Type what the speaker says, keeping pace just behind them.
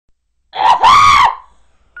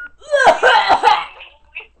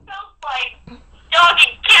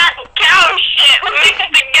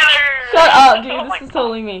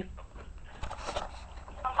totally me.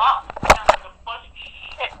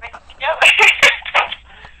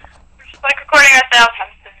 We're just like recording ourselves.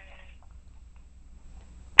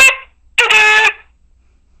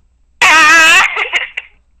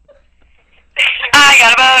 I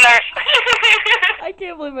got a boner. I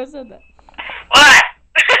can't believe I said that. What?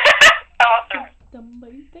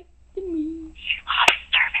 Nobody texted me.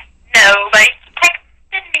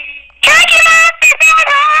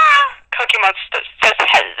 Cookie Monster says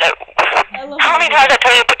hello. How many times I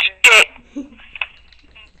tell you to put your dick?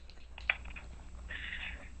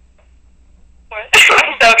 So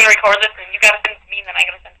I'm gonna record this and you gotta send it to me and then I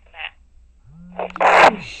gotta send it to Matt.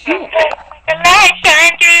 Oh, shit. The light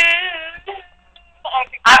shine through.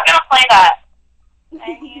 I'm gonna play that.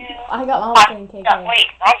 I got my own thing, KK. Wait,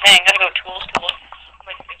 wrong thing. Gotta go tools.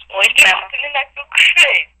 Voice memo.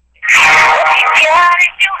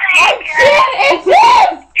 It's this!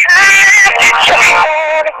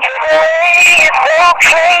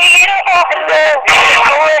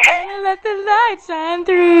 Let the light shine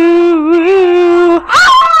through.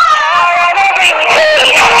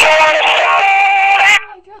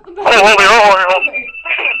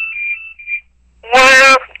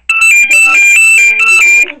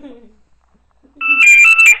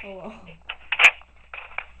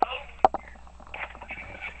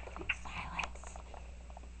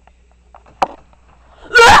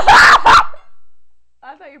 I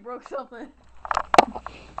thought you broke something.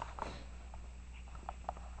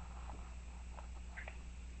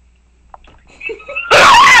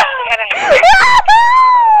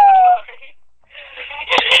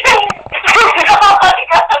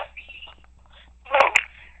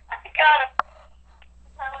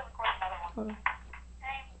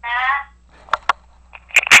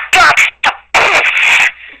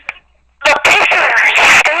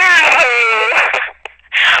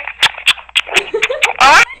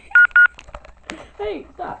 Hey,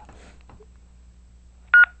 stop.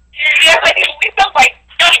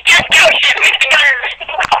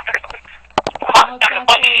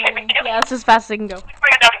 Yeah, it's as fast as I can go.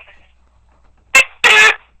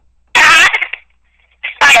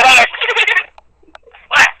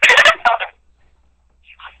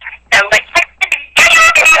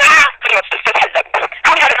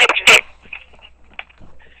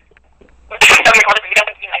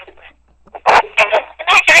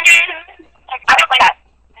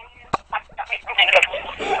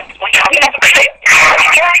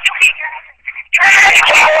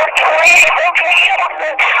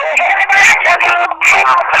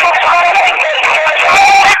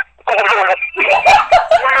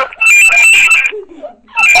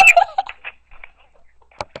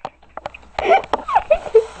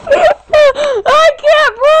 I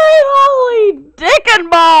can't breathe! Holy dick and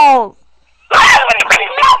balls!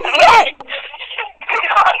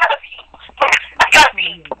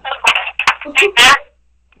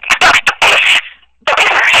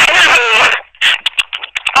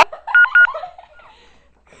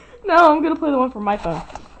 No, I'm gonna play the one from my phone.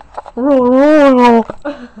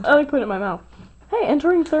 I like put it in my mouth. Hey,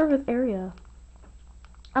 entering service area.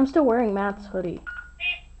 I'm still wearing Matt's hoodie.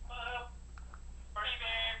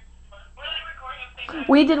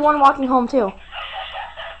 We did one walking home too.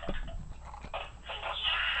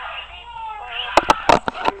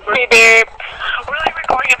 Hey babe, we're really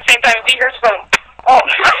recording at the same time as your phone. Oh.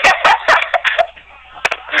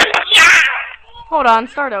 Yeah. Hold on,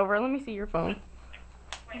 start over. Let me see your phone.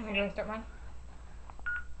 Am I going to start mine?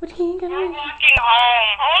 What can you get? I'm walking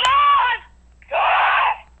home. Hold on.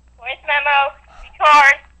 God. Voice memo.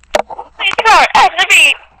 Record. Please record. Exit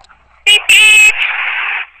beep. Beep beep.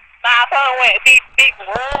 My phone went beep beep.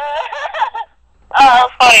 Oh, that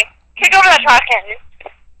was funny. Kick over that trash can, dude.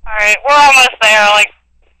 Alright, we're almost there. Like,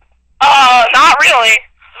 not really.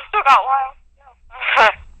 Still got a while.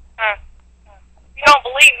 You don't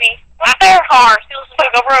believe me. What's their car? Steal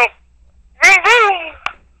some go room. Vroom vroom.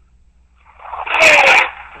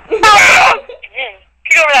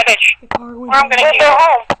 Kick over that bitch. Or I'm gonna go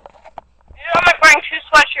home. Dude, I'm like wearing 2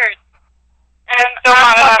 sweatshirts. And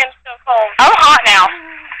I'm fucking so cold. I'm hot now.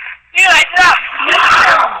 Dude, I just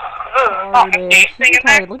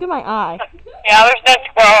Tired. Look at my eye. Yeah, there's no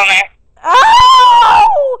squirrel in there.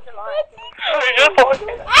 Oh!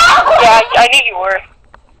 Yeah, I knew you were.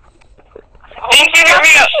 Didn't you hear me?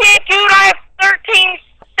 Shit, dude, I have 13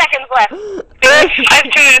 seconds left. Dude, I have 2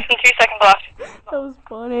 minutes and 2 seconds left. That was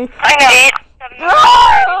funny. I know.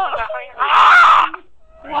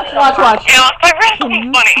 Watch. Yeah, let's play Can something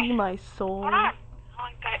you funny. see my soul? Hold on.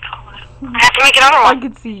 I have to make another I one.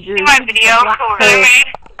 can see yours. See my video that I made?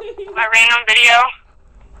 My random video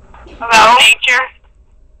about nature.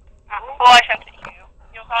 Well, I sent it to you.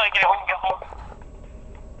 I'll get it when you get home.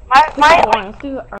 My Let's do